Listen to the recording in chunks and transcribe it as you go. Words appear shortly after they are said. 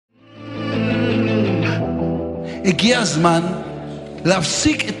הגיע הזמן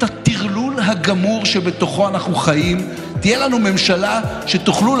להפסיק את הטרלול הגמור שבתוכו אנחנו חיים. תהיה לנו ממשלה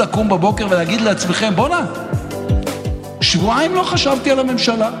שתוכלו לקום בבוקר ולהגיד לעצמכם, בונה, שבועיים לא חשבתי על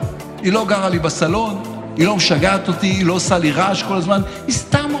הממשלה. היא לא גרה לי בסלון, היא לא משגעת אותי, היא לא עושה לי רעש כל הזמן, היא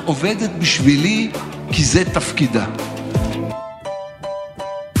סתם עובדת בשבילי, כי זה תפקידה.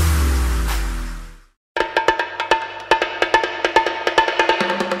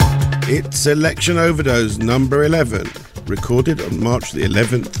 It's Election Overdose number 11, recorded on March the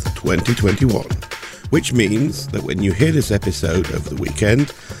 11th, 2021, which means that when you hear this episode over the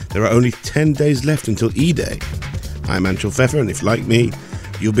weekend, there are only 10 days left until E-Day. I'm Anshel Pfeffer, and if, like me,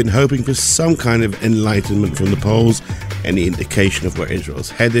 you've been hoping for some kind of enlightenment from the polls, any indication of where Israel's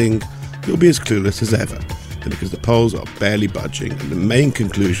heading, you'll be as clueless as ever, because the polls are barely budging, and the main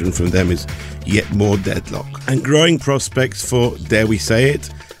conclusion from them is yet more deadlock, and growing prospects for, dare we say it,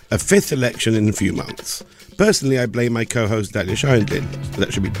 a fifth election in a few months. Personally, I blame my co-host Dalia Scheindlin.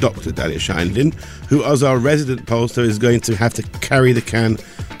 That should be Dr. Dalia Scheindlin, who, as our resident pollster, is going to have to carry the can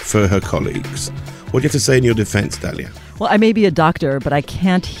for her colleagues. What do you have to say in your defense, Dalia? Well, I may be a doctor, but I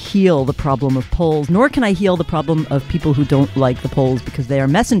can't heal the problem of polls, nor can I heal the problem of people who don't like the polls because they are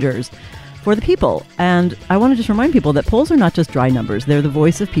messengers for the people. And I want to just remind people that polls are not just dry numbers. They're the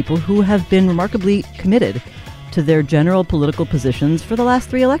voice of people who have been remarkably committed to their general political positions for the last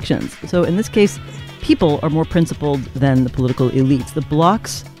 3 elections. So in this case, people are more principled than the political elites. The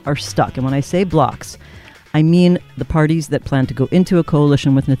blocs are stuck. And when I say blocs, I mean the parties that plan to go into a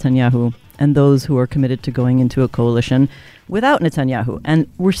coalition with Netanyahu and those who are committed to going into a coalition without Netanyahu. And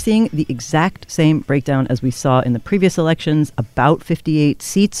we're seeing the exact same breakdown as we saw in the previous elections, about 58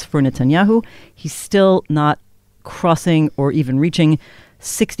 seats for Netanyahu. He's still not crossing or even reaching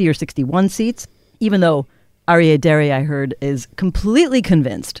 60 or 61 seats, even though Aryeh Deri, I heard, is completely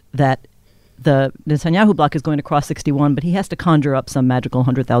convinced that the Netanyahu bloc is going to cross 61, but he has to conjure up some magical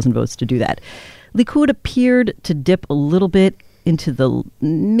 100,000 votes to do that. Likud appeared to dip a little bit into the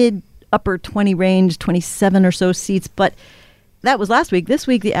mid-upper 20 range, 27 or so seats, but that was last week. This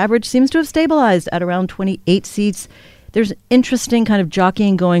week, the average seems to have stabilized at around 28 seats. There's interesting kind of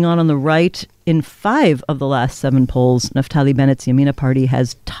jockeying going on the right. In 5 of the last 7 polls, Naftali Bennett's Yamina party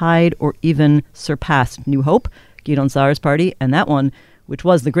has tied or even surpassed New Hope, Gideon Sa'ar's party, and that one, which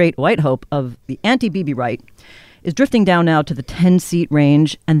was the great white hope of the anti-Bibi right, is drifting down now to the 10-seat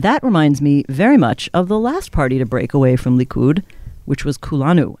range. And that reminds me very much of the last party to break away from Likud, which was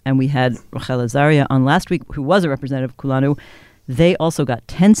Kulanu. And we had Rachel Azaria on last week, who was a representative of Kulanu. They also got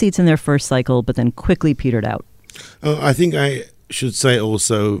 10 seats in their first cycle, but then quickly petered out. I think I should say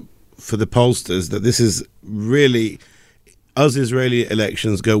also for the pollsters that this is really, as Israeli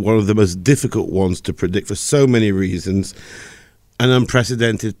elections go, one of the most difficult ones to predict for so many reasons. An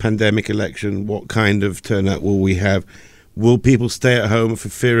unprecedented pandemic election, what kind of turnout will we have? Will people stay at home for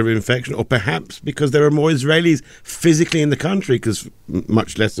fear of infection? Or perhaps because there are more Israelis physically in the country, because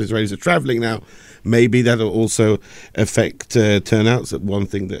much less Israelis are traveling now, maybe that'll also affect turnouts. That's one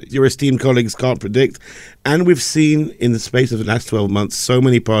thing that your esteemed colleagues can't predict. And we've seen in the space of the last 12 months so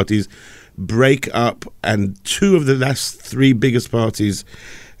many parties break up, and 2 of the last 3 biggest parties,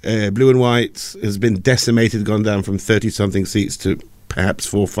 Blue and White, has been decimated, gone down from 30-something seats to perhaps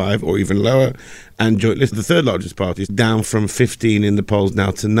 4 or 5 or even lower, and Joint List, the third largest party, is down from 15 in the polls now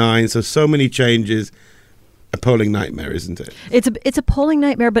to 9. So many changes. A polling nightmare, isn't it? It's a polling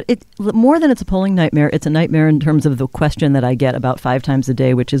nightmare, but more than it's a polling nightmare, it's a nightmare in terms of the question that I get about 5 times a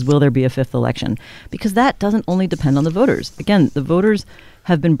day, which is, will there be a 5th election? Because that doesn't only depend on the voters. Again, the voters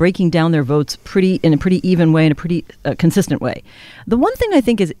have been breaking down their votes in a pretty even way, in a pretty consistent way. The one thing I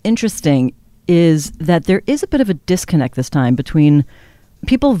think is interesting is that there is a bit of a disconnect this time between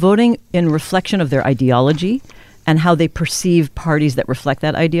people voting in reflection of their ideology and how they perceive parties that reflect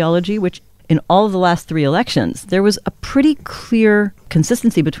that ideology, which in all of the last 3 elections, there was a pretty clear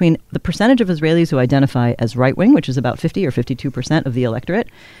consistency between the percentage of Israelis who identify as right-wing, which is about 50 or 52% of the electorate,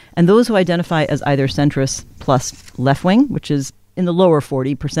 and those who identify as either centrist plus left-wing, which is in the lower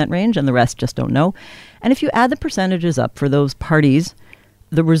 40% range, and the rest just don't know. And if you add the percentages up for those parties,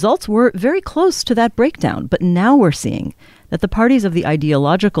 the results were very close to that breakdown. But now we're seeing that the parties of the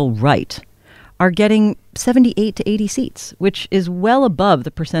ideological right are getting 78 to 80 seats, which is well above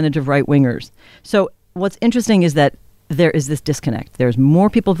the percentage of right-wingers. So what's interesting is that there is this disconnect. There's more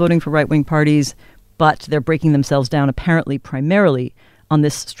people voting for right-wing parties, but they're breaking themselves down apparently primarily on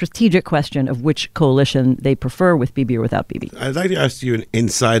this strategic question of which coalition they prefer, with Bibi or without Bibi. I'd like to ask you an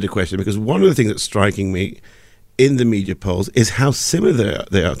insider question, because one of the things that's striking me in the media polls is how similar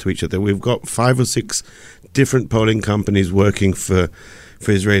they are to each other. We've got 5 or 6 different polling companies working for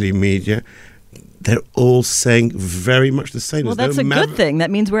Israeli media. they're all saying very much the same. Well, There's that's no a good thing.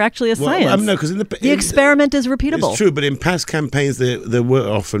 That means we're actually a science. No, because the experiment is repeatable. It's true, but in past campaigns, there were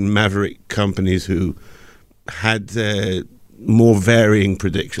often maverick companies who had more varying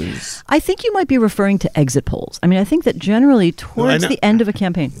predictions. I think you might be referring to exit polls. I mean, I think that generally towards the end of a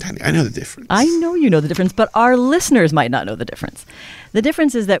campaign... Danny, I know the difference. I know you know the difference, but our listeners might not know the difference. The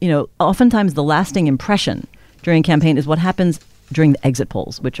difference is that, oftentimes the lasting impression during a campaign is what happens during the exit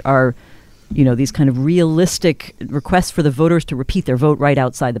polls, which are, these kind of realistic requests for the voters to repeat their vote right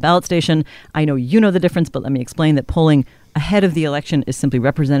outside the ballot station. I know you know the difference, but let me explain that polling ahead of the election is simply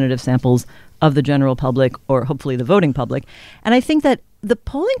representative samples of the general public, or hopefully the voting public. And I think that the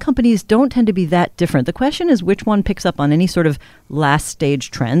polling companies don't tend to be that different. The question is which one picks up on any sort of last stage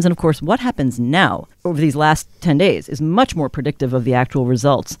trends. And of course, what happens now over these last 10 days is much more predictive of the actual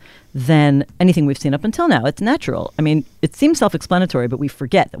results than anything we've seen up until now. It's natural. I mean, it seems self-explanatory, but we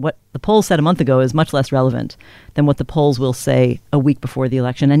forget that what the polls said a month ago is much less relevant than what the polls will say a week before the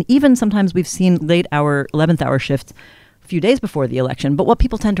election. And even sometimes we've seen late hour, 11th hour shifts few days before the election. But what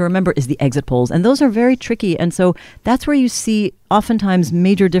people tend to remember is the exit polls. And those are very tricky. And so that's where you see oftentimes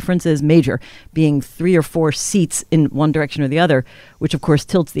major differences, major being 3 or 4 seats in one direction or the other, which of course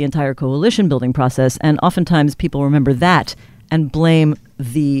tilts the entire coalition building process. And oftentimes people remember that and blame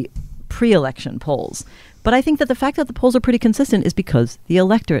the pre-election polls. But I think that the fact that the polls are pretty consistent is because the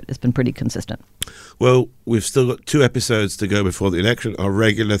electorate has been pretty consistent. Well, we've still got 2 episodes to go before the election. Our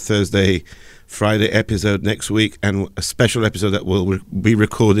regular Thursday, Friday episode next week, and a special episode that we'll be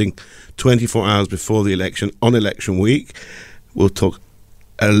recording 24 hours before the election on election week. We'll talk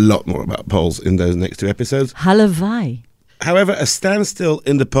a lot more about polls in those next 2 episodes. Halavai. However, a standstill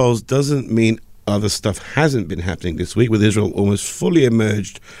in the polls doesn't mean other stuff hasn't been happening this week, with Israel almost fully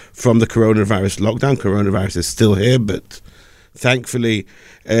emerged from the coronavirus lockdown. Coronavirus is still here, but thankfully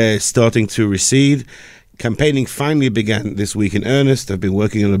starting to recede. Campaigning finally began this week in earnest. I've been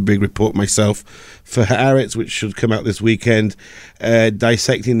working on a big report myself for Haaretz, which should come out this weekend,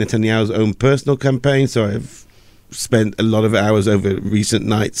 dissecting Netanyahu's own personal campaign. So I've spent a lot of hours over recent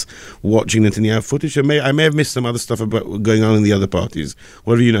nights watching Netanyahu footage. I may have missed some other stuff about going on in the other parties.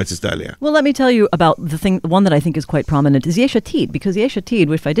 What have you noticed, Dalia? Well, let me tell you about the one that I think is quite prominent is Yesh Atid, because Yesh Atid,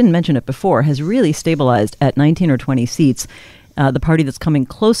 which I didn't mention it before, has really stabilized at 19 or 20 seats, the party that's coming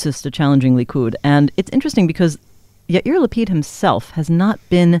closest to challenging Likud. And it's interesting because Yair Lapid himself has not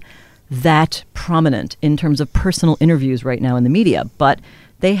been that prominent in terms of personal interviews right now in the media, but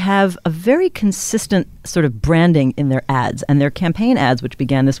they have a very consistent sort of branding in their ads, and their campaign ads, which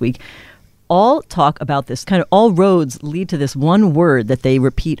began this week, all talk about this kind of, all roads lead to this one word that they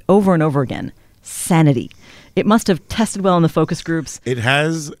repeat over and over again: sanity. It must have tested well in the focus groups. It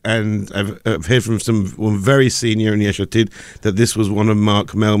has, and I've heard from someone very senior in Yesh Atid that this was one of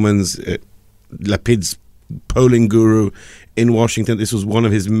Mark Mellman's, Lapid's polling guru in Washington. This was one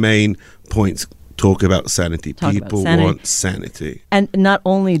of his main points. Talk about sanity. People want sanity. And not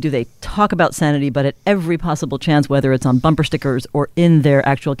only do they talk about sanity, but at every possible chance, whether it's on bumper stickers or in their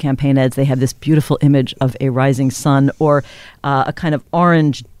actual campaign ads, they have this beautiful image of a rising sun or a kind of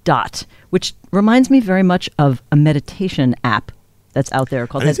orange dot, which reminds me very much of a meditation app that's out there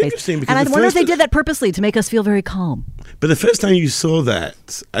called Headspace. And I wonder if they did that purposely to make us feel very calm. But the first time you saw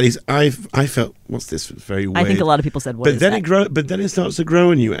that, at least I felt, what's this? Very weird. I think a lot of people said, what is that? But then it starts to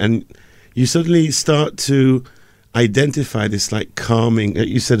grow on you, and you suddenly start to identify this like calming,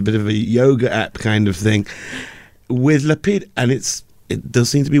 you said, a bit of a yoga app kind of thing with Lapid, and it does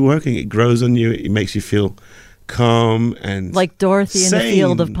seem to be working. It grows on you. It makes you feel calm and like Dorothy sane. In the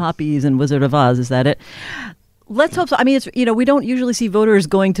Field of Poppies and Wizard of Oz. Is that it? Let's hope so. I mean, it's, we don't usually see voters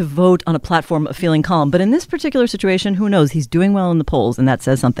going to vote on a platform of feeling calm, but in this particular situation, who knows? He's doing well in the polls, and that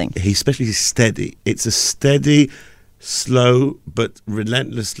says something. He's especially steady. It's a steady, slow but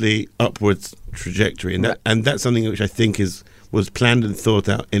relentlessly upward trajectory, and that's something which I think was planned and thought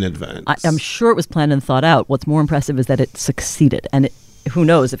out in advance. I'm sure it was planned and thought out. What's more impressive is that it succeeded, and who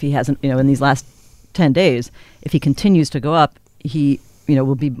knows if he hasn't, in these last 10 days, if he continues to go up, he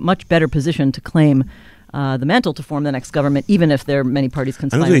will be much better positioned to claim the mantle to form the next government, even if there are many parties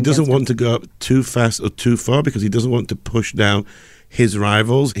conspiring. And he doesn't want to go up too fast or too far because he doesn't want to push down his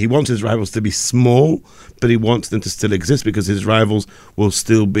rivals. He wants his rivals to be small, but he wants them to still exist because his rivals will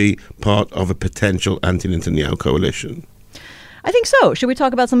still be part of a potential anti-Netanyahu coalition. I think so. Should we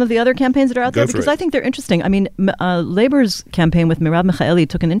talk about some of the other campaigns that are out there? Because I think they're interesting. I mean, Labor's campaign with Merav Michaeli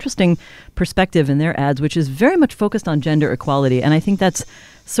took an interesting perspective in their ads, which is very much focused on gender equality. And I think that's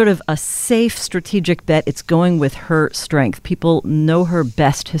sort of a safe strategic bet. It's going with her strength. People know her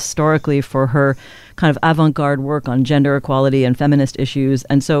best historically for her kind of avant-garde work on gender equality and feminist issues.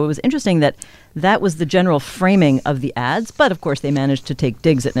 And so it was interesting that was the general framing of the ads. But of course, they managed to take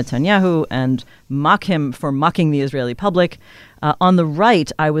digs at Netanyahu and mock him for mocking the Israeli public. On the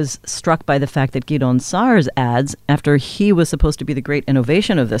right, I was struck by the fact that Gideon Sa'ar's ads, after he was supposed to be the great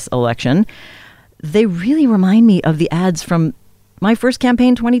innovation of this election, they really remind me of the ads from my first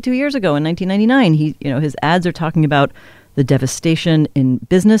campaign 22 years ago in 1999. His ads are talking about the devastation in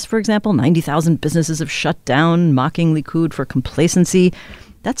business, for example. 90,000 businesses have shut down, mocking Likud for complacency.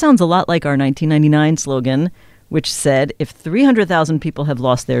 That sounds a lot like our 1999 slogan, which said, if 300,000 people have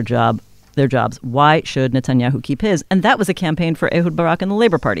lost their jobs, why should Netanyahu keep his? And that was a campaign for Ehud Barak and the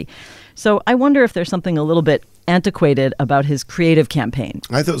Labour Party. So I wonder if there's something a little bit antiquated about his creative campaign.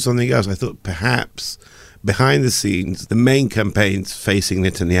 I thought something else. I thought perhaps behind the scenes, the main campaigns facing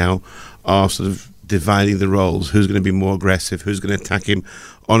Netanyahu are sort of dividing the roles. Who's going to be more aggressive? Who's going to attack him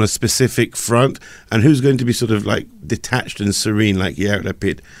on a specific front? And who's going to be sort of like detached and serene like Yair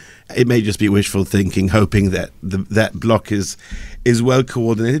Lapid? It may just be wishful thinking, hoping that that block is well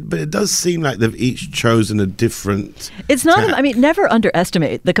coordinated, but it does seem like they've each chosen a different. It's not. I mean, never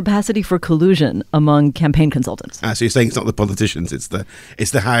underestimate the capacity for collusion among campaign consultants. So you're saying it's not the politicians; it's the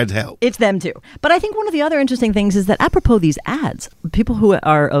hired help. It's them too. But I think one of the other interesting things is that apropos these ads, people who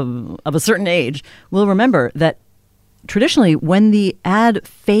are of a certain age will remember that traditionally, when the ad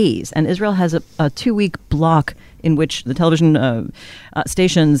phase, and Israel has a 2-week block in which the television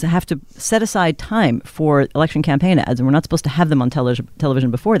stations have to set aside time for election campaign ads, and we're not supposed to have them on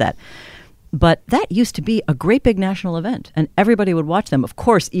television before that. But that used to be a great big national event, and everybody would watch them, of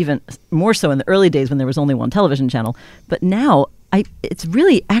course, even more so in the early days when there was only one television channel. But now, it's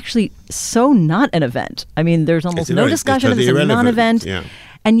really actually so not an event. I mean, there's almost no discussion. It's a non-event. Yeah.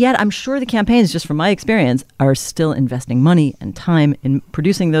 And yet, I'm sure the campaigns, just from my experience, are still investing money and time in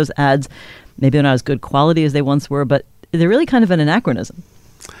producing those ads. Maybe they're not as good quality as they once were, but they're really kind of an anachronism.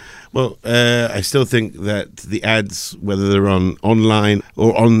 Well, I still think that the ads, whether they're online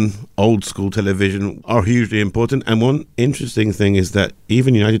or on old school television, are hugely important. And one interesting thing is that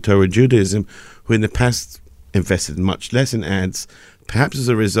even United Torah Judaism, who in the past invested much less in ads, perhaps as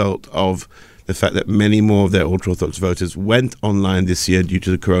a result of the fact that many more of their ultra-Orthodox voters went online this year due to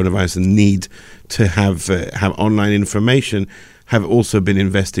the coronavirus and need to have online information, have also been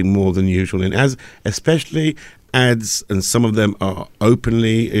investing more than usual in ads, especially ads, and some of them are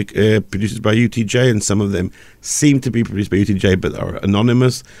openly produced by UTJ, and some of them seem to be produced by UTJ but are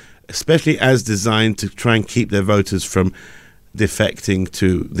anonymous, especially as designed to try and keep their voters from defecting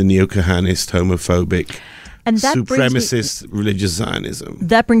to the neo-Kahanist, homophobic, and supremacist religious Zionism.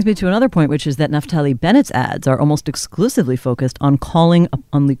 That brings me to another point, which is that Naftali Bennett's ads are almost exclusively focused on calling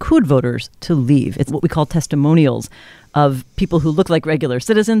on Likud voters to leave. It's what we call testimonials of people who look like regular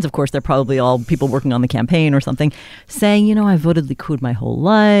citizens. Of course, they're probably all people working on the campaign or something, saying, I voted Likud my whole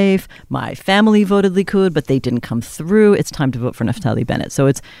life. My family voted Likud, but they didn't come through. It's time to vote for Naftali Bennett.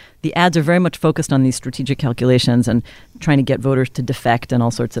 So the ads are very much focused on these strategic calculations and trying to get voters to defect and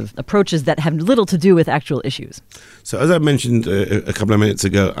all sorts of approaches that have little to do with actual issues. So as I mentioned a couple of minutes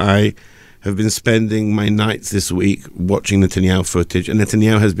ago, I have been spending my nights this week watching Netanyahu footage, and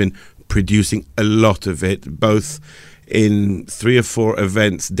Netanyahu has been producing a lot of it, both in 3 or 4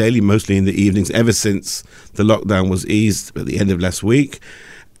 events daily, mostly in the evenings, ever since the lockdown was eased at the end of last week.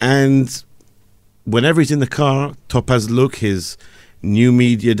 And whenever he's in the car, Topaz Look, his new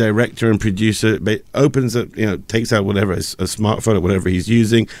media director and producer, opens up, takes out whatever, a smartphone or whatever he's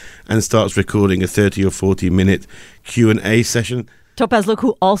using, and starts recording a 30 or 40-minute Q&A session. Topaz Look,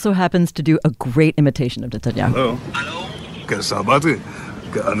 who also happens to do a great imitation of Netanyahu. Hello.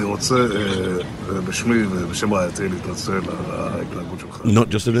 Not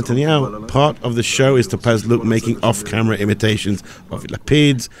just of Netanyahu. Part of the show is Topaz Look making off-camera imitations of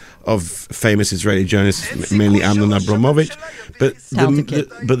Lapid, of famous Israeli journalists, mainly Amnon Abramovich. But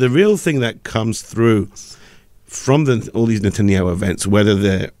the real thing that comes through from all these Netanyahu events, whether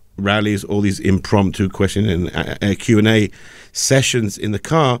they're rallies, all these impromptu question and Q&A sessions in the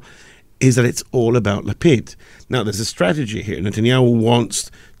car, is that it's all about Lapid. Now, there's a strategy here. Netanyahu wants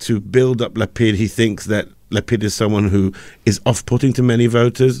to build up Lapid. He thinks that Lapid is someone who is off-putting to many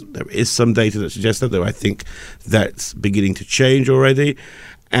voters. There is some data that suggests that, though I think that's beginning to change already.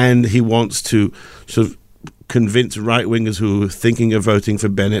 And he wants to sort of convince right-wingers who are thinking of voting for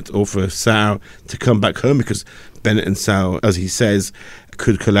Bennett or for Sa'ar to come back home, because Bennett and Sa'ar, as he says,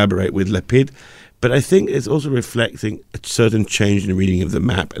 could collaborate with Lapid. But I think it's also reflecting a certain change in the reading of the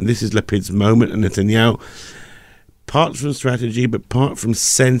map. And this is Lapid's moment, and Netanyahu part from strategy, but part from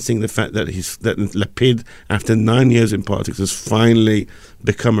sensing the fact that that Lapid, after 9 years in politics, has finally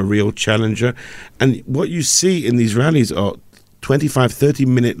become a real challenger. And what you see in these rallies are 25,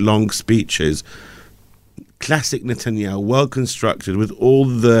 30-minute long speeches, classic Netanyahu, well constructed, with all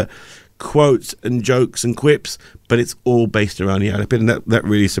the quotes and jokes and quips, but it's all based around Yair Lapid, and that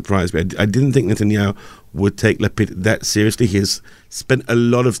really surprised me. I didn't think Netanyahu would take Lapid that seriously. He has spent a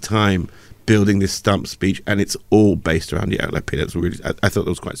lot of time building this stump speech, and it's all based around Yair Lapid. That's really, I thought that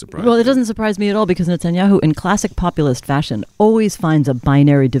was quite surprising. Well, it doesn't surprise me at all, because Netanyahu, in classic populist fashion, always finds a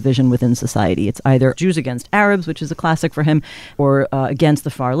binary division within society. It's either Jews against Arabs, which is a classic for him, or against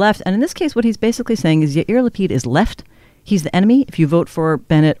the far left. And in this case, what he's basically saying is Yair Lapid is left. He's the enemy. If you vote for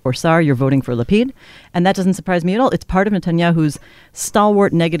Bennett or Saar, you're voting for Lapid. And that doesn't surprise me at all. It's part of Netanyahu's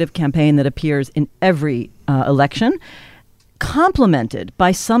stalwart negative campaign that appears in every election, complemented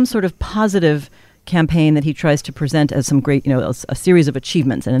by some sort of positive campaign that he tries to present as some great, a series of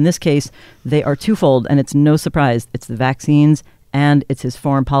achievements. And in this case, they are twofold, and it's no surprise. It's the vaccines and it's his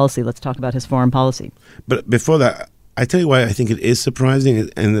foreign policy. Let's talk about his foreign policy. But before that, I tell you why I think it is surprising,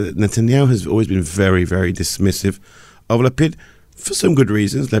 and Netanyahu has always been very, very dismissive of Lapid for some good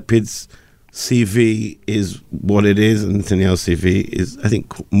reasons. Lapid's CV is what it is, and Netanyahu's CV is, I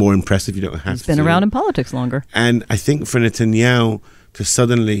think, more impressive. You don't have to. He's been around in politics longer. And I think for Netanyahu to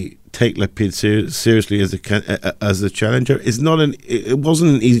suddenly take Lapid seriously as a challenger it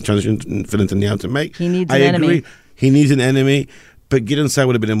wasn't an easy transition for Netanyahu to make. He needs an enemy. Agree. He needs an enemy. But Gideon Saar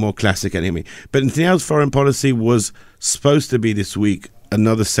would have been a more classic enemy. But Netanyahu's foreign policy was supposed to be this week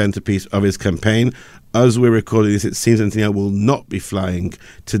another centerpiece of his campaign. As we're recording this, it seems Netanyahu will not be flying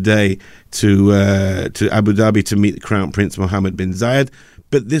today to Abu Dhabi to meet Crown Prince Mohammed bin Zayed.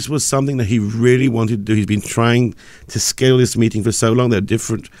 But this was something that he really wanted to do. He's been trying to scale this meeting for so long. There are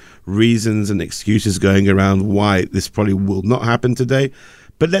different reasons and excuses going around why this probably will not happen today.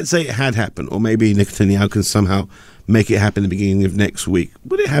 But let's say it had happened, or maybe Netanyahu can somehow make it happen at the beginning of next week.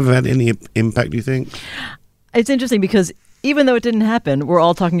 Would it have had any impact, do you think? It's interesting because even though it didn't happen, we're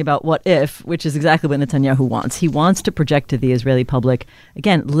all talking about what if, which is exactly what Netanyahu wants. He wants to project to the Israeli public,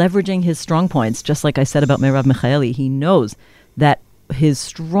 again, leveraging his strong points. Just like I said about Merav Michaeli, he knows that his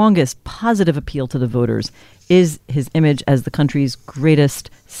strongest positive appeal to the voters is his image as the country's greatest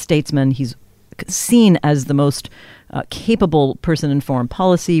statesman. He's seen as the most capable person in foreign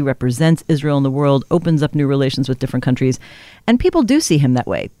policy, represents Israel in the world, opens up new relations with different countries. And people do see him that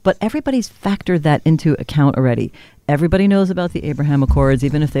way. But everybody's factored that into account already. Everybody knows about the Abraham Accords,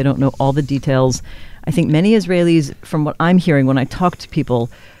 even if they don't know all the details. I think many Israelis, from what I'm hearing when I talk to people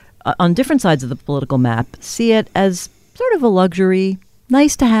on different sides of the political map, see it as sort of a luxury,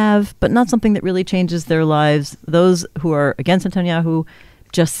 nice to have, but not something that really changes their lives. Those who are against Netanyahu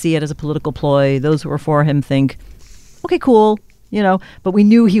just see it as a political ploy. Those who are for him think, okay, cool, but we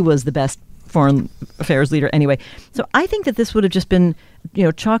knew he was the best foreign affairs leader anyway. So I think that this would have just been,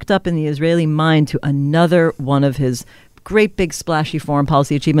 chalked up in the Israeli mind to another one of his great big splashy foreign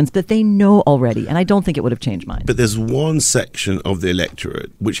policy achievements that they know already. And I don't think it would have changed minds. But there's one section of the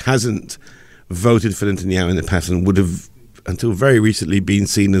electorate which hasn't voted for Netanyahu in the past and would have, until very recently, been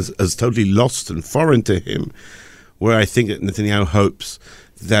seen as totally lost and foreign to him, where I think that Netanyahu hopes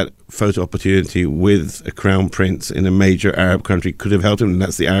that photo opportunity with a crown prince in a major Arab country could have helped him, and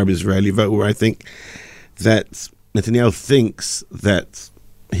that's the Arab-Israeli vote, where I think that Netanyahu thinks that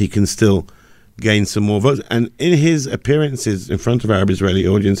he can still gain some more votes. And in his appearances in front of Arab-Israeli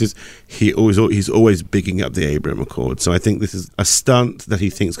audiences, he's always bigging up the Abraham Accord. So I think this is a stunt that he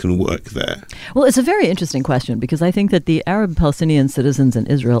thinks can work there. Well, it's a very interesting question, because I think that the Arab-Palestinian citizens in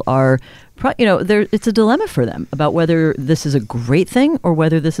Israel are, it's a dilemma for them about whether this is a great thing or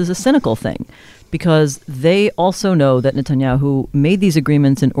whether this is a cynical thing, because they also know that Netanyahu made these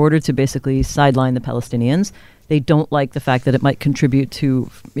agreements in order to basically sideline the Palestinians. They don't like the fact that it might contribute to,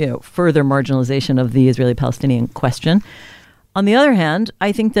 further marginalization of the Israeli-Palestinian question. On the other hand,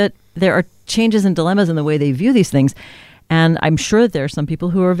 I think that there are changes and dilemmas in the way they view these things. And I'm sure that there are some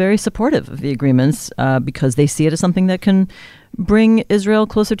people who are very supportive of the agreements because they see it as something that can bring Israel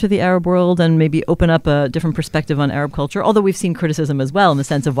closer to the Arab world and maybe open up a different perspective on Arab culture. Although we've seen criticism as well in the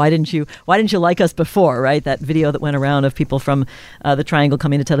sense of why didn't you like us before, right? That video that went around of people from the Triangle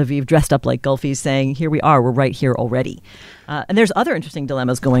coming to Tel Aviv dressed up like Gulfies saying, here we are, we're right here already. And there's other interesting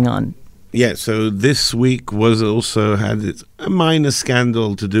dilemmas going on. Yeah, so this week was also had a minor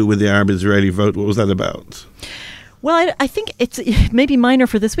scandal to do with the Arab-Israeli vote. What was that about? Well, I think it's maybe minor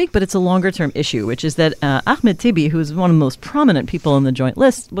for this week, but it's a longer-term issue, which is that Ahmed Tibi, who's one of the most prominent people on the Joint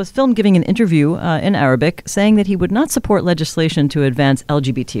List, was filmed giving an interview in Arabic saying that he would not support legislation to advance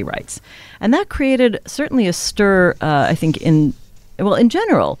LGBT rights. And that created certainly a stir, I think, in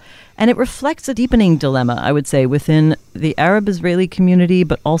general. And it reflects a deepening dilemma, I would say, within the Arab-Israeli community,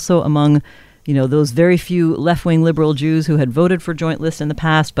 but also among, those very few left-wing liberal Jews who had voted for Joint List in the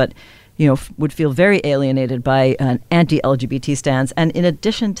past, but would feel very alienated by an anti-LGBT stance. And in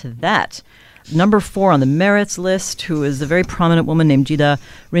addition to that, number 4 on the Meretz list, who is a very prominent woman named Jida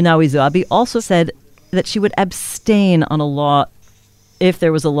Rinawi Zoabi, also said that she would abstain on a law if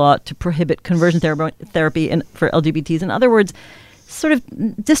there was a law to prohibit conversion therapy for LGBTs. In other words, sort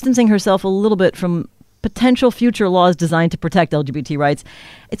of distancing herself a little bit from potential future laws designed to protect LGBT rights.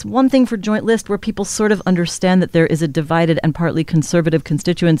 It's one thing for Joint List where people sort of understand that there is a divided and partly conservative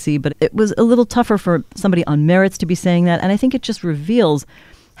constituency, but it was a little tougher for somebody on Meretz to be saying that. And I think it just reveals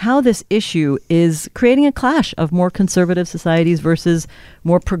how this issue is creating a clash of more conservative societies versus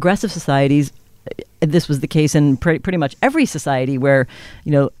more progressive societies. This was the case in pretty much every society where,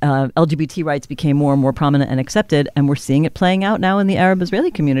 LGBT rights became more and more prominent and accepted, and we're seeing it playing out now in the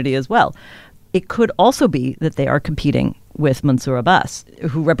Arab-Israeli community as well. It could also be that they are competing with Mansour Abbas,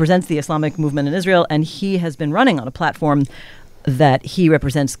 who represents the Islamic movement in Israel, and he has been running on a platform that he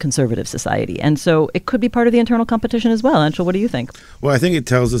represents conservative society. And so it could be part of the internal competition as well. Anshul, what do you think? Well, I think it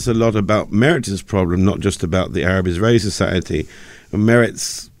tells us a lot about Meretz's problem, not just about the Arab-Israeli society.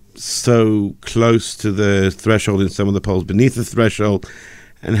 Meretz so close to the threshold in some of the polls, beneath the threshold,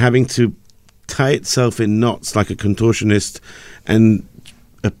 and having to tie itself in knots like a contortionist and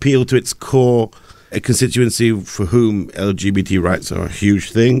appeal to its core, a constituency for whom LGBT rights are a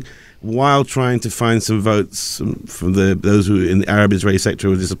huge thing, while trying to find some votes from those who in the Arab-Israeli sector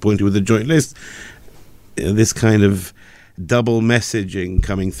were disappointed with the Joint List. This kind of double messaging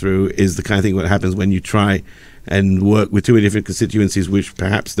coming through is the kind of thing that happens when you try and work with too many different constituencies which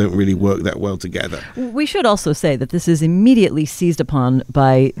perhaps don't really work that well together. We should also say that this is immediately seized upon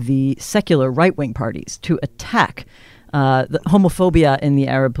by the secular right-wing parties to attack the homophobia in the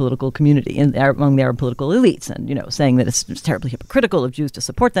Arab political community, among the Arab political elites, and saying that it's terribly hypocritical of Jews to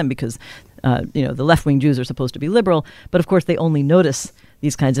support them because the left-wing Jews are supposed to be liberal. But of course, they only notice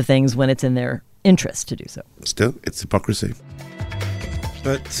these kinds of things when it's in their interest to do so. Still, it's hypocrisy.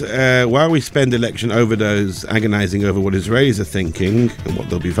 But while we spend election overdose agonizing over what Israelis are thinking and what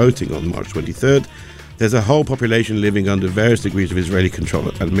they'll be voting on March 23rd, there's a whole population living under various degrees of Israeli control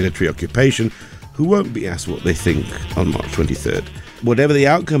and military occupation who won't be asked what they think on March 23rd. Whatever the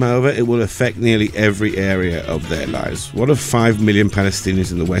outcome, however, it will affect nearly every area of their lives. What are 5 million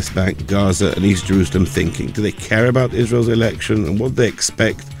Palestinians in the West Bank, Gaza and East Jerusalem thinking? Do they care about Israel's election and what do they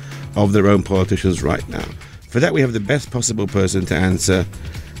expect of their own politicians right now? For that, we have the best possible person to answer,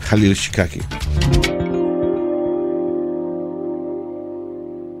 Khalil Shikaki.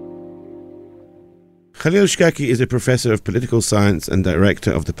 Khalil Shikaki is a professor of political science and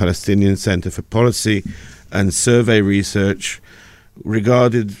director of the Palestinian Center for Policy and Survey Research,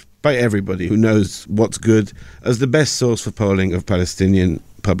 regarded by everybody who knows what's good as the best source for polling of Palestinian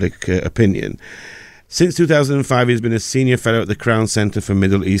public opinion. Since 2005, he's been a senior fellow at the Crown Center for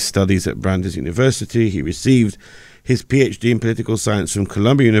Middle East Studies at Brandeis University. He received his PhD in political science from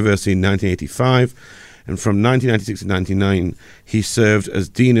Columbia University in 1985. And from 1996 to 1999, he served as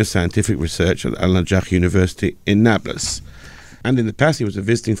Dean of Scientific Research at Al-Najaf University in Nablus. And in the past, he was a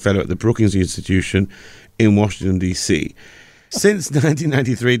visiting fellow at the Brookings Institution in Washington, D.C. Since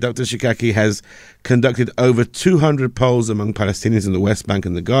 1993, Dr. Shikaki has conducted over 200 polls among Palestinians in the West Bank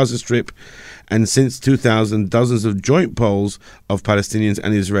and the Gaza Strip. And since 2000, dozens of joint polls of Palestinians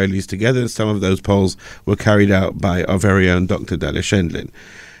and Israelis together. Some of those polls were carried out by our very own Dr. Dalia Shendlin.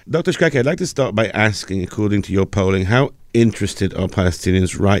 Dr. Shikaki, I'd like to start by asking, according to your polling, how interested are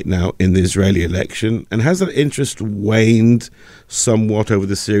Palestinians right now in the Israeli election? And has that interest waned somewhat over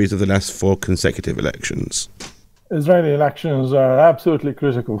the series of the last 4 consecutive elections? Israeli elections are absolutely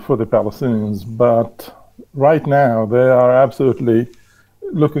critical for the Palestinians, but right now they are absolutely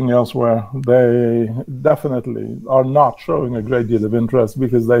looking elsewhere. They definitely are not showing a great deal of interest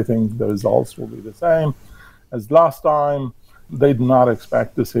because they think the results will be the same as last time. They do not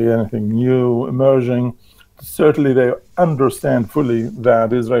expect to see anything new emerging. Certainly, they understand fully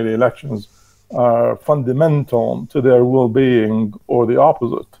that Israeli elections are fundamental to their well-being or the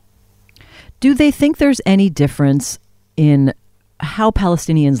opposite. Do they think there's any difference in how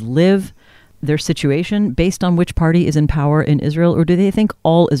Palestinians live, their situation, based on which party is in power in Israel? Or do they think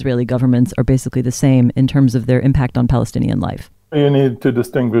all Israeli governments are basically the same in terms of their impact on Palestinian life? You need to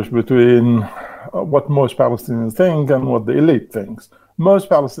distinguish between what most Palestinians think and what the elite thinks. Most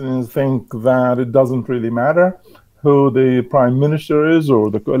Palestinians think that it doesn't really matter who the prime minister is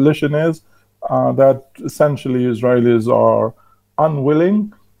or the coalition is, that essentially Israelis are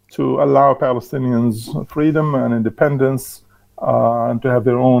unwilling to allow Palestinians freedom and independence and to have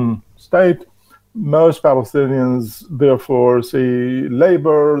their own state. Most Palestinians, therefore, see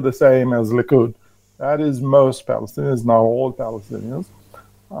Labor the same as Likud. That is most Palestinians, not all Palestinians.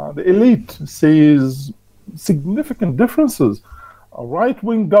 The elite sees significant differences. A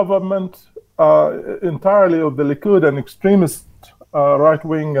right-wing government entirely of the Likud and extremist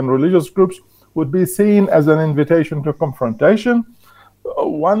right-wing and religious groups would be seen as an invitation to confrontation.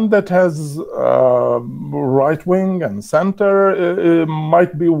 One that has right-wing and center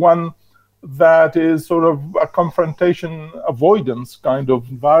might be one that is sort of a confrontation avoidance kind of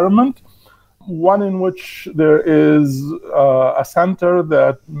environment. One in which there is a center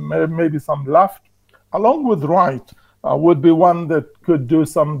that maybe some left, along with right, would be one that could do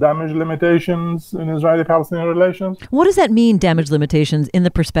some damage limitations in Israeli-Palestinian relations. What does that mean, damage limitations, in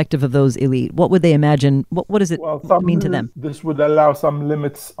the perspective of those elite? What would they imagine? What does it mean to them? This would allow some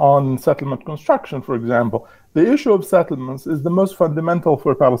limits on settlement construction, for example. The issue of settlements is the most fundamental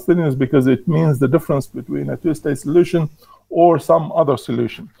for Palestinians because it means the difference between a two-state solution or some other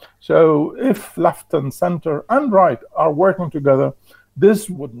solution. So if left and center and right are working together, this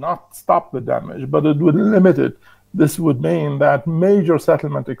would not stop the damage, but it would limit it. This would mean that major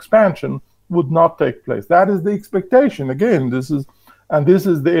settlement expansion would not take place. That is the expectation. Again, this is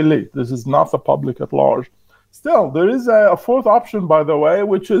the elite. This is not the public at large. Still, there is a fourth option, by the way,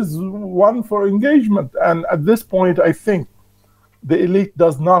 which is one for engagement. And at this point, I think the elite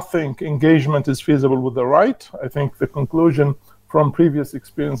does not think engagement is feasible with the right. I think the conclusion from previous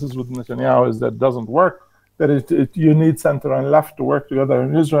experiences with Netanyahu is that doesn't work, that you need center and left to work together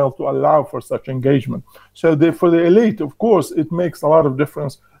in Israel to allow for such engagement. So for the elite, of course, it makes a lot of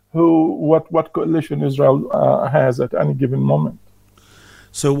difference what coalition Israel has at any given moment.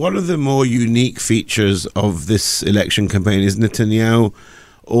 So one of the more unique features of this election campaign is Netanyahu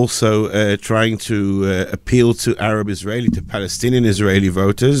also trying to appeal to Arab Israeli, to Palestinian Israeli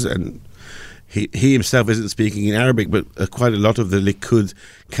voters, and he himself isn't speaking in Arabic, but quite a lot of the Likud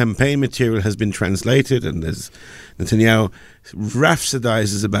campaign material has been translated, and Netanyahu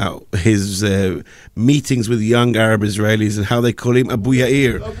rhapsodizes about his meetings with young Arab Israelis and how they call him Abu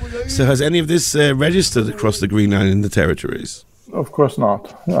Yair. So has any of this registered across the Green Line in the territories? Of course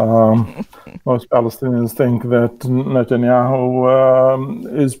not. Most Palestinians think that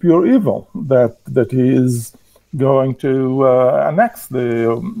Netanyahu is pure evil, that he is going to annex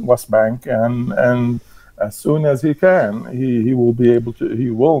the West Bank, and as soon as he can, he will be able to.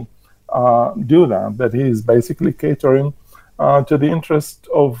 He will do that. That he is basically catering to the interest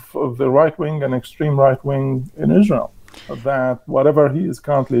of the right wing and extreme right wing in Israel. That whatever he is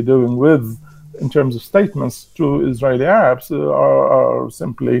currently doing in terms of statements to Israeli Arabs are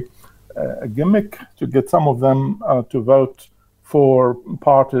simply a gimmick to get some of them to vote for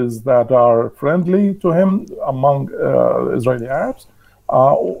parties that are friendly to him among Israeli Arabs,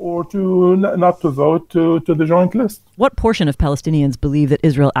 or to not to vote to the joint list. What portion of Palestinians believe that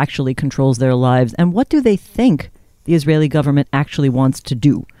Israel actually controls their lives, and what do they think the Israeli government actually wants to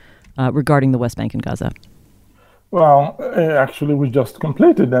do regarding the West Bank and Gaza? Well, actually, we just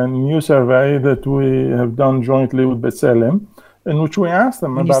completed a new survey that we have done jointly with B'Tselem, in which we asked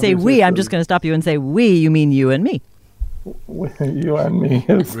them when about... you say we, issues. I'm just going to stop you and say we, you mean you and me. You and me.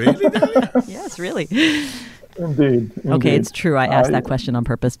 Yes. Really? Yes, really. Indeed. Okay, it's true. I asked that question on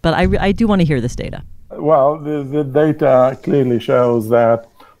purpose, but I do want to hear this data. Well, the data clearly shows that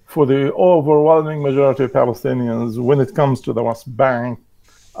for the overwhelming majority of Palestinians, when it comes to the West Bank,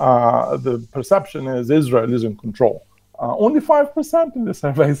 the perception is Israel is in control. Only 5% in the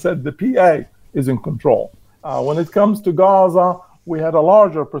survey said the PA is in control. When it comes to Gaza, we had a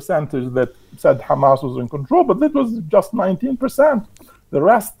larger percentage that said Hamas was in control, but that was just 19%. The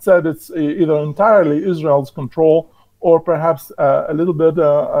rest said it's either entirely Israel's control or perhaps a little bit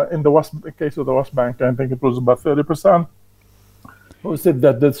in the case of the West Bank, I think it was about 30%. Who said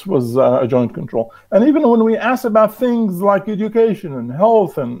that this was a joint control. And even when we ask about things like education and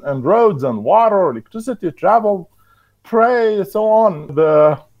health and roads and water, electricity, travel, trade, and so on,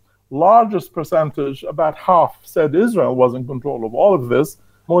 the largest percentage, about half, said Israel was in control of all of this.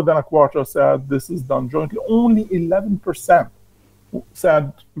 More than a quarter said this is done jointly. Only 11%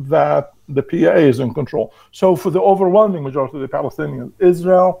 said that the PA is in control. So for the overwhelming majority of the Palestinians,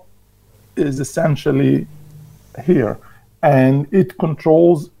 Israel is essentially here. And it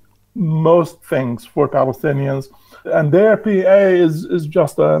controls most things for Palestinians. And their PA is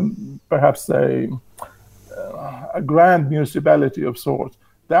just a perhaps a grand municipality of sorts.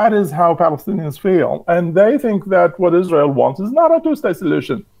 That is how Palestinians feel. And they think that what Israel wants is not a two-state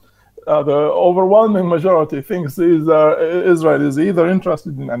solution. The overwhelming majority thinks Israel is either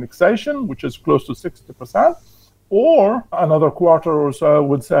interested in annexation, which is close to 60%, or another quarter or so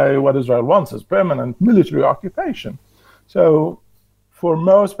would say what Israel wants is permanent military occupation. So for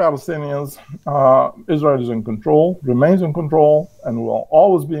most Palestinians, Israel is in control, remains in control, and will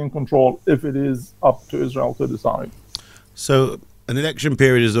always be in control if it is up to Israel to decide. So an election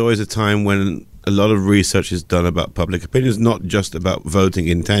period is always a time when a lot of research is done about public opinions, not just about voting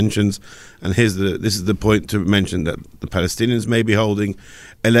intentions. And this is the point to mention that the Palestinians may be holding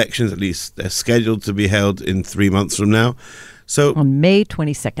elections, at least they're scheduled to be held in 3 months from now. So on May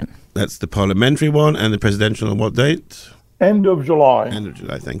 22nd. That's the parliamentary one, and the presidential on what date? End of July. End of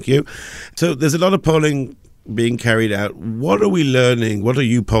July, thank you. So there's a lot of polling being carried out. What are we learning? What are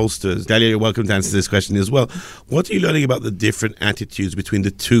you pollsters? Dalia, you're welcome to answer this question as well. What are you learning about the different attitudes between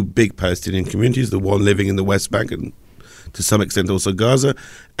the two big Palestinian communities, the one living in the West Bank and to some extent also Gaza,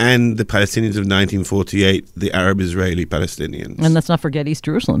 and the Palestinians of 1948, the Arab-Israeli Palestinians? And let's not forget East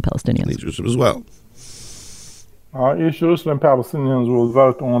Jerusalem Palestinians. East Jerusalem as well. East Jerusalem Palestinians will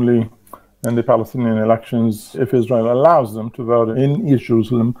vote only in the Palestinian elections if Israel allows them to vote in East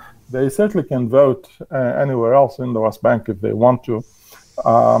Jerusalem. They certainly can vote anywhere else in the West Bank if they want to.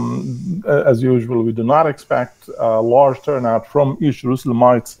 As usual, we do not expect a large turnout from East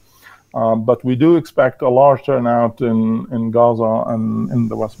Jerusalemites, but we do expect a large turnout in Gaza and in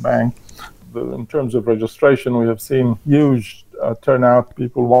the West Bank. In terms of registration, we have seen huge turnout,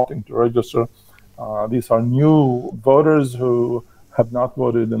 people wanting to register. These are new voters who have not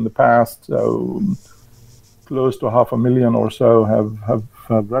voted in the past, so close to 500,000 or so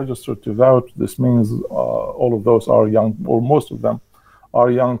have registered to vote. This means all of those are young, or most of them are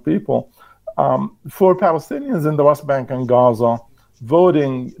young people. For Palestinians in the West Bank and Gaza,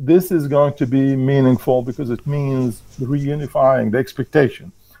 voting, this is going to be meaningful because it means reunifying. The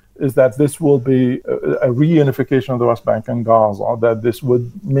expectation is that this will be a reunification of the West Bank and Gaza, that this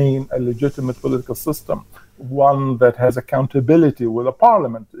would mean a legitimate political system, one that has accountability, where the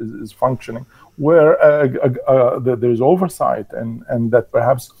parliament is functioning, where there is oversight, and that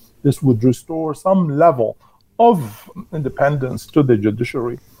perhaps this would restore some level of independence to the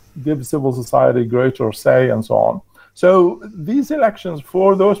judiciary, give civil society greater say, and so on. So these elections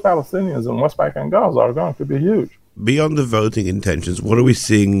for those Palestinians in West Bank and Gaza are going to be huge. Beyond the voting intentions, what are we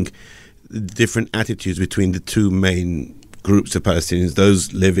seeing different attitudes between the two main groups of Palestinians,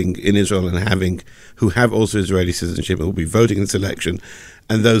 those living in Israel and who have also Israeli citizenship and will be voting in this election,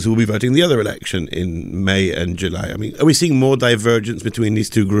 and those who will be voting in the other election in May and July? I mean, are we seeing more divergence between these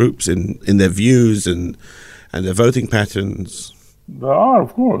two groups in their views and their voting patterns? There are,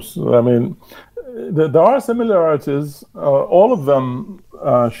 of course. I mean, there are similarities. All of them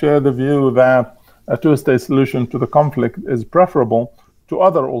share the view that a two-state solution to the conflict is preferable to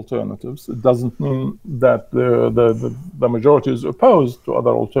other alternatives. It doesn't mean that the majority is opposed to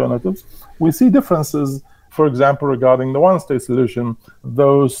other alternatives. We see differences, for example, regarding the one-state solution.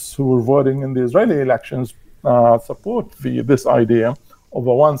 Those who were voting in the Israeli elections support this idea of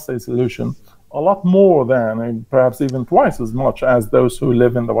a one-state solution a lot more than, and perhaps even twice as much as those who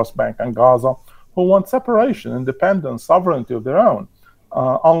live in the West Bank and Gaza, who want separation, independence, sovereignty of their own,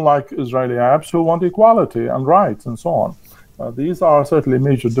 unlike Israeli Arabs who want equality and rights and so on. These are certainly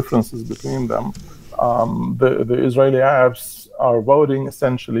major differences between them. The Israeli Arabs are voting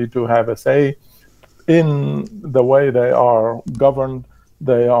essentially to have a say in the way they are governed.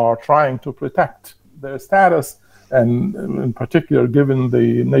 They are trying to protect their status, and in particular, given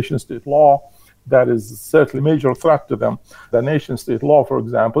the nation-state law, that is certainly a major threat to them. The nation-state law, for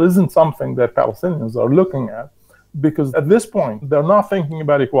example, isn't something that Palestinians are looking at, because at this point, they're not thinking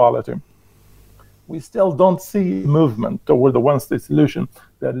about equality. We still don't see movement toward the one-state solution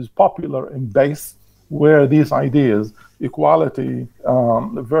that is popular in base, where these ideas, equality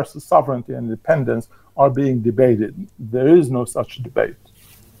versus sovereignty and independence, are being debated. There is no such debate.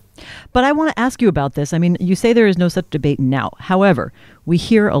 But I want to ask you about this. I mean, you say there is no such debate now. However, we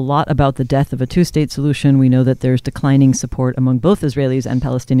hear a lot about the death of a two-state solution. We know that there's declining support among both Israelis and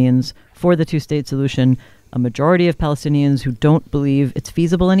Palestinians for the two-state solution, a majority of Palestinians who don't believe it's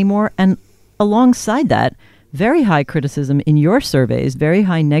feasible anymore. And alongside that, very high criticism in your surveys, very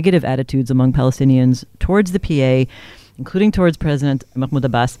high negative attitudes among Palestinians towards the PA, including towards President Mahmoud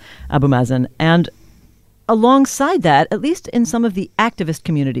Abbas, Abu Mazen. And alongside that, at least in some of the activist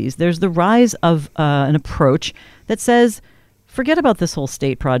communities, there's the rise of an approach that says, forget about this whole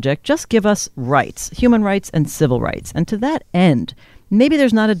state project, just give us rights, human rights and civil rights. And to that end, maybe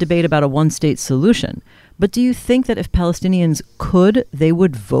there's not a debate about a one-state solution, but do you think that if Palestinians could, they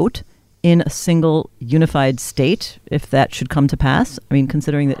would vote in a single unified state if that should come to pass? I mean,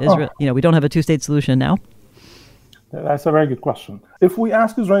 considering that Israel, we don't have a two-state solution now. That's a very good question. If we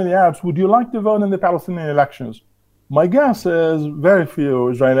ask Israeli Arabs, would you like to vote in the Palestinian elections? My guess is very few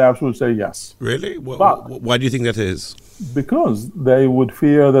Israeli Arabs will say yes. Really? Why do you think that is? Because they would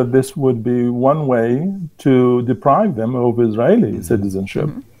fear that this would be one way to deprive them of Israeli citizenship.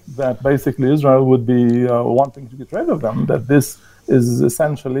 That basically Israel would be wanting to get rid of them, that this is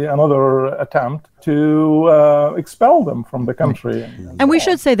essentially another attempt to expel them from the country. And we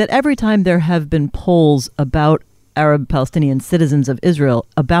should say that every time there have been polls about Arab Palestinian citizens of Israel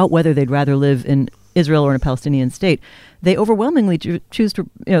about whether they'd rather live in Israel or in a Palestinian state, they overwhelmingly choose to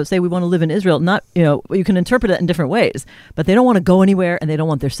say we want to live in Israel. Not, you can interpret it in different ways, but they don't want to go anywhere and they don't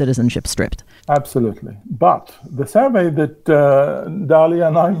want their citizenship stripped. Absolutely. But the survey that Dalia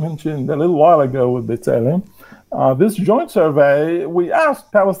and I mentioned a little while ago with B'Tselem, this joint survey, we asked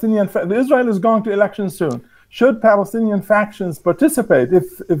Israel is going to elections soon. Should Palestinian factions participate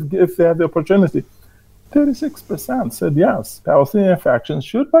if they have the opportunity? 36% said yes, Palestinian factions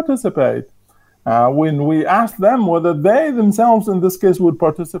should participate. When we asked them whether they themselves in this case would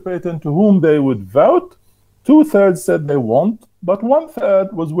participate and to whom they would vote, 2/3 said they won't, but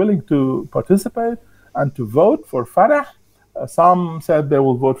 1/3 was willing to participate and to vote for Fatah. Some said they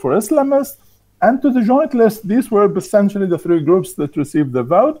will vote for Islamists. And to the joint list, these were essentially the three groups that received the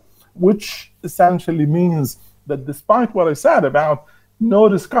vote, which essentially means that despite what I said about no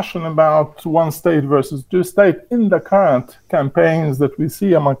discussion about one state versus two state in the current campaigns that we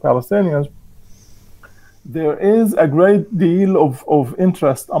see among Palestinians, there is a great deal of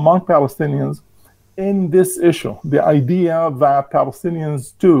interest among Palestinians in this issue. The idea that Palestinians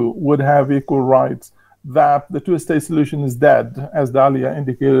too would have equal rights, that the two-state solution is dead, as Dalia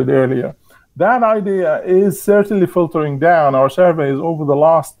indicated earlier. That idea is certainly filtering down. Our surveys over the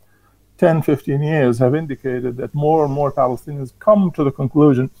last 10, 15 years have indicated that more and more Palestinians come to the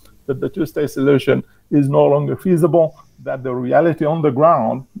conclusion that the two-state solution is no longer feasible, that the reality on the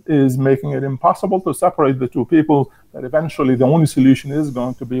ground is making it impossible to separate the two people, that eventually the only solution is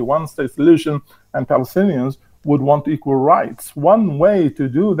going to be one-state solution, and Palestinians would want equal rights. One way to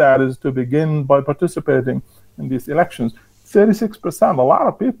do that is to begin by participating in these elections. 36%, a lot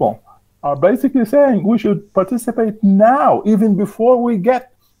of people, are basically saying we should participate now, even before we get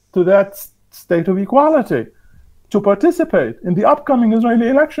to that state of equality, to participate in the upcoming Israeli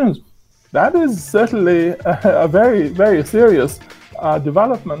elections. That is certainly a very, very serious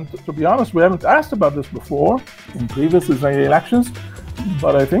development. To be honest, we haven't asked about this before in previous Israeli elections,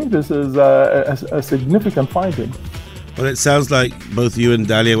 but I think this is a significant finding. Well, it sounds like both you and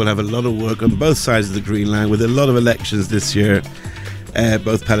Dalia will have a lot of work on both sides of the Green Line with a lot of elections this year,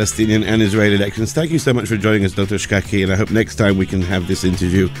 both Palestinian and Israeli elections. Thank you so much for joining us, Dr. Shkaki, and I hope next time we can have this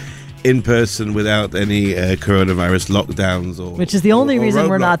interview in person without any coronavirus lockdowns. Which is the only reason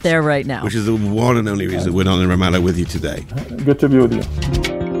we're not there right now. Which is the one and only reason we're not in Ramallah with you today. Good to be with you.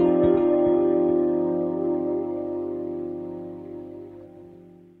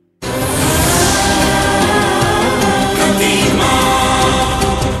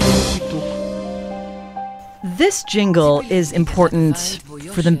 This jingle is important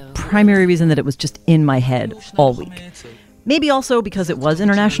for the primary reason that it was just in my head all week. Maybe also because it was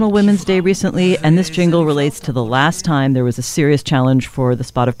International Women's Day recently, and this jingle relates to the last time there was a serious challenge for the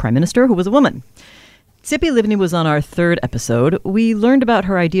spot of prime minister who was a woman. Tzipi Livni was on our third episode. We learned about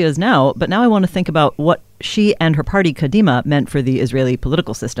her ideas now, but now I want to think about what she and her party Kadima meant for the Israeli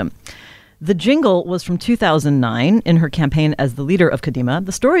political system. The jingle was from 2009 in her campaign as the leader of Kadima.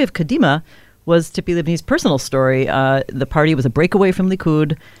 The story of Kadima was Tzipi Livni's personal story. The party was a breakaway from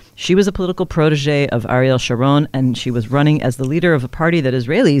Likud. She was a political protege of Ariel Sharon, and she was running as the leader of a party that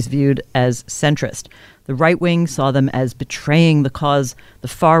Israelis viewed as centrist. The right wing saw them as betraying the cause. The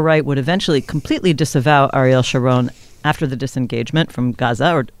far right would eventually completely disavow Ariel Sharon after the disengagement from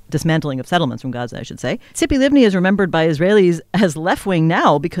Gaza, or dismantling of settlements from Gaza, I should say. Tzipi Livni is remembered by Israelis as left-wing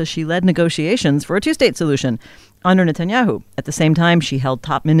now because she led negotiations for a two-state solution under Netanyahu. At the same time, she held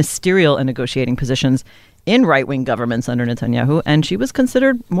top ministerial and negotiating positions in right-wing governments under Netanyahu, and she was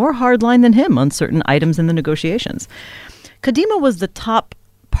considered more hardline than him on certain items in the negotiations. Kadima was the top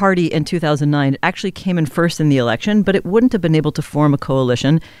party in 2009. It actually came in first in the election, but it wouldn't have been able to form a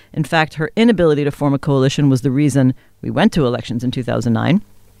coalition. In fact, her inability to form a coalition was the reason we went to elections in 2009.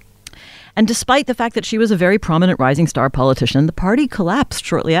 And despite the fact that she was a very prominent rising star politician, the party collapsed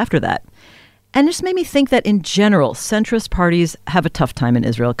shortly after that. And it just made me think that in general, centrist parties have a tough time in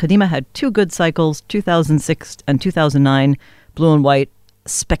Israel. Kadima had two good cycles, 2006 and 2009, Blue and white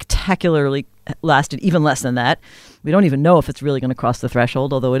spectacularly lasted even less than that. We don't even know if it's really going to cross the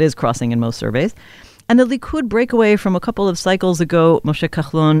threshold, although it is crossing in most surveys. And the Likud breakaway from a couple of cycles ago, Moshe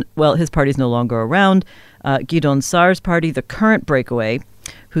Kahlon, well, his party's no longer around. Gidon Saar's party, the current breakaway,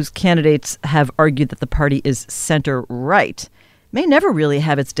 whose candidates have argued that the party is center-right, may never really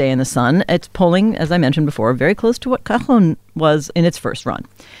have its day in the sun. It's polling, as I mentioned before, very close to what Kahlon was in its first run.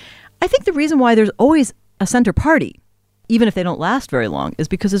 I think the reason why there's always a center party, even if they don't last very long, is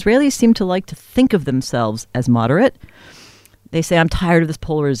because Israelis seem to like to think of themselves as moderate. They say, I'm tired of this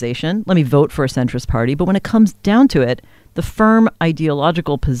polarization. Let me vote for a centrist party. But when it comes down to it, the firm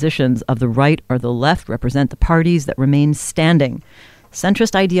ideological positions of the right or the left represent the parties that remain standing.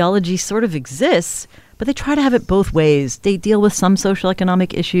 Centrist ideology sort of exists, but they try to have it both ways. They deal with some social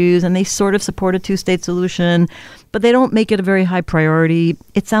economic issues and they sort of support a two-state solution, but they don't make it a very high priority.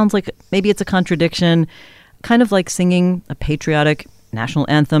 It sounds like maybe it's a contradiction, kind of like singing a patriotic national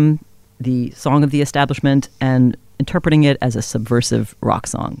anthem, the song of the establishment, and interpreting it as a subversive rock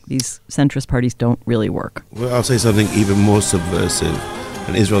song. These centrist parties don't really work. Well, I'll say something even more subversive.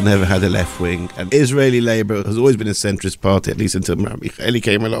 And Israel never had a left wing. And Israeli Labour has always been a centrist party, at least until Merav Michaeli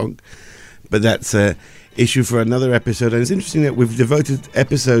came along. But that's an issue for another episode. And it's interesting that we've devoted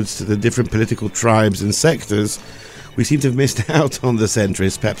episodes to the different political tribes and sectors. We seem to have missed out on the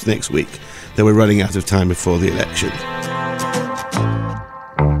centrists, perhaps next week, that we're running out of time before the election.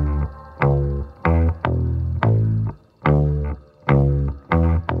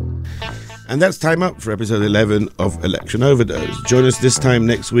 And that's time up for episode 11 of Election Overdose. Join us this time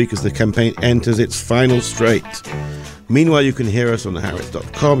next week as the campaign enters its final straight. Meanwhile, you can hear us on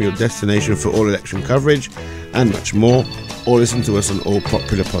haaretz.com, your destination for all election coverage and much more, or listen to us on all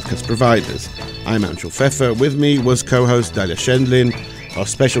popular podcast providers. I'm Anshel Pfeffer. With me was co-host Dalia Shendlin, our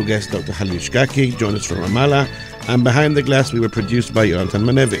special guest Dr. Halil Shkaki, joined us from Ramallah, and behind the glass we were produced by Yonatan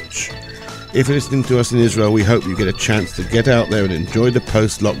Manevich. If you're listening to us in Israel, we hope you get a chance to get out there and enjoy the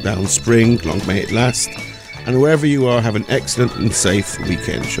post-lockdown spring, long may it last. And wherever you are, have an excellent and safe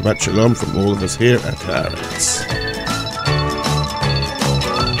weekend. Shabbat Shalom from all of us here at Haaretz.